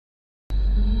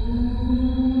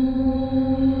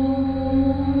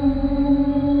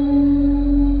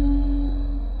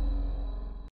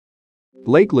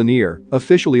Lake Lanier,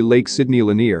 officially Lake Sydney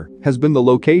Lanier, has been the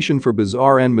location for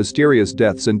bizarre and mysterious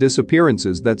deaths and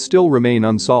disappearances that still remain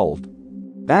unsolved.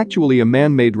 Actually a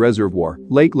man-made reservoir,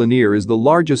 Lake Lanier is the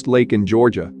largest lake in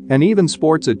Georgia and even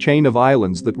sports a chain of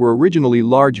islands that were originally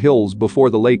large hills before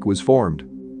the lake was formed.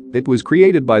 It was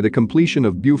created by the completion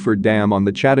of Buford Dam on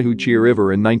the Chattahoochee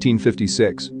River in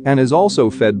 1956 and is also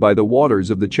fed by the waters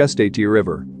of the Chestatee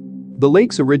River. The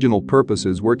lake's original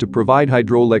purposes were to provide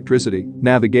hydroelectricity,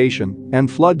 navigation,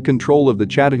 and flood control of the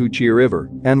Chattahoochee River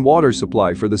and water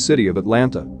supply for the city of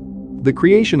Atlanta. The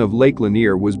creation of Lake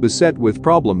Lanier was beset with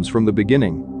problems from the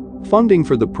beginning. Funding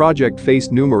for the project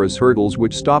faced numerous hurdles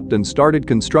which stopped and started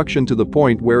construction to the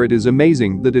point where it is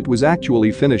amazing that it was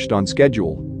actually finished on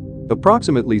schedule.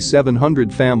 Approximately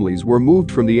 700 families were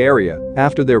moved from the area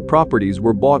after their properties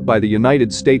were bought by the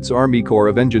United States Army Corps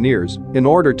of Engineers in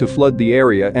order to flood the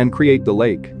area and create the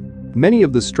lake. Many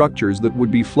of the structures that would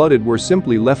be flooded were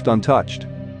simply left untouched.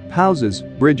 Houses,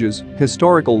 bridges,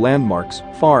 historical landmarks,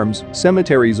 farms,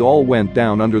 cemeteries all went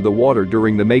down under the water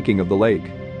during the making of the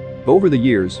lake. Over the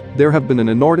years, there have been an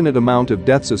inordinate amount of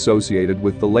deaths associated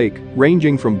with the lake,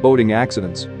 ranging from boating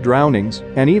accidents, drownings,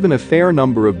 and even a fair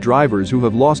number of drivers who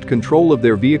have lost control of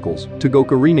their vehicles to go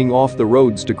careening off the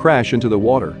roads to crash into the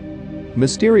water.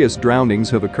 Mysterious drownings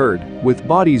have occurred, with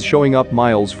bodies showing up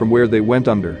miles from where they went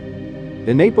under.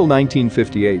 In April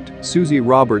 1958, Susie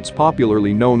Roberts,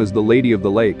 popularly known as the Lady of the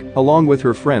Lake, along with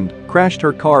her friend, crashed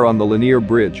her car on the Lanier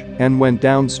Bridge and went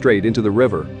down straight into the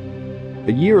river.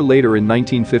 A year later in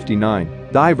 1959,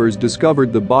 divers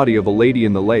discovered the body of a lady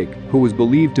in the lake who was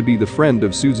believed to be the friend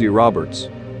of Susie Roberts.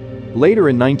 Later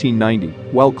in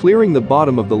 1990, while clearing the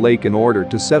bottom of the lake in order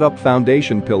to set up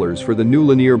foundation pillars for the new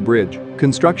Lanier Bridge,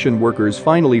 construction workers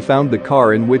finally found the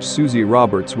car in which Susie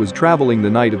Roberts was traveling the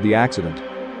night of the accident.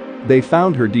 They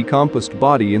found her decomposed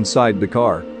body inside the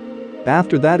car.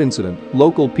 After that incident,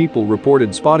 local people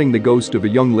reported spotting the ghost of a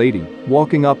young lady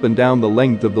walking up and down the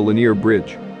length of the Lanier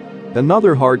Bridge.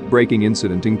 Another heartbreaking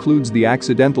incident includes the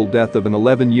accidental death of an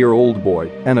 11-year-old boy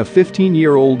and a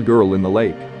 15-year-old girl in the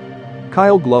lake.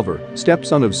 Kyle Glover,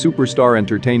 stepson of superstar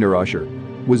entertainer Usher,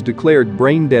 was declared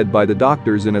brain dead by the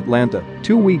doctors in Atlanta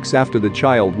 2 weeks after the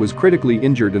child was critically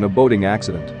injured in a boating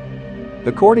accident.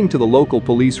 According to the local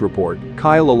police report,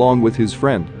 Kyle along with his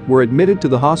friend were admitted to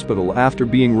the hospital after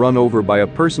being run over by a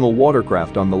personal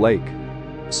watercraft on the lake.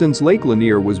 Since Lake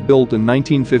Lanier was built in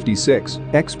 1956,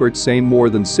 experts say more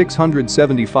than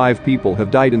 675 people have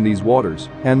died in these waters,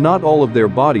 and not all of their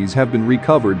bodies have been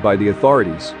recovered by the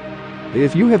authorities.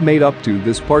 If you have made up to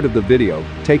this part of the video,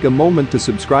 take a moment to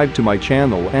subscribe to my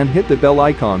channel and hit the bell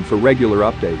icon for regular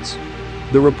updates.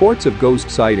 The reports of ghost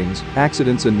sightings,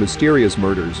 accidents and mysterious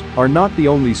murders are not the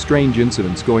only strange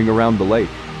incidents going around the lake.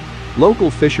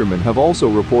 Local fishermen have also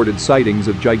reported sightings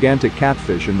of gigantic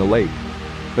catfish in the lake.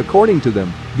 According to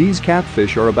them, these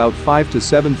catfish are about 5 to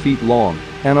 7 feet long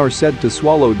and are said to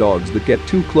swallow dogs that get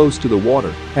too close to the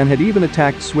water and had even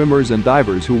attacked swimmers and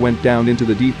divers who went down into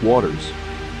the deep waters.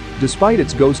 Despite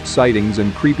its ghost sightings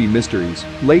and creepy mysteries,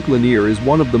 Lake Lanier is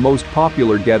one of the most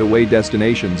popular getaway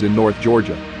destinations in North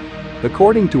Georgia.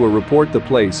 According to a report, the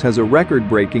place has a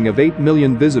record-breaking of 8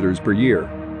 million visitors per year.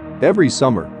 Every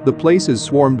summer, the place is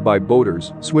swarmed by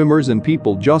boaters, swimmers and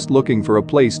people just looking for a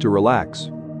place to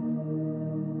relax.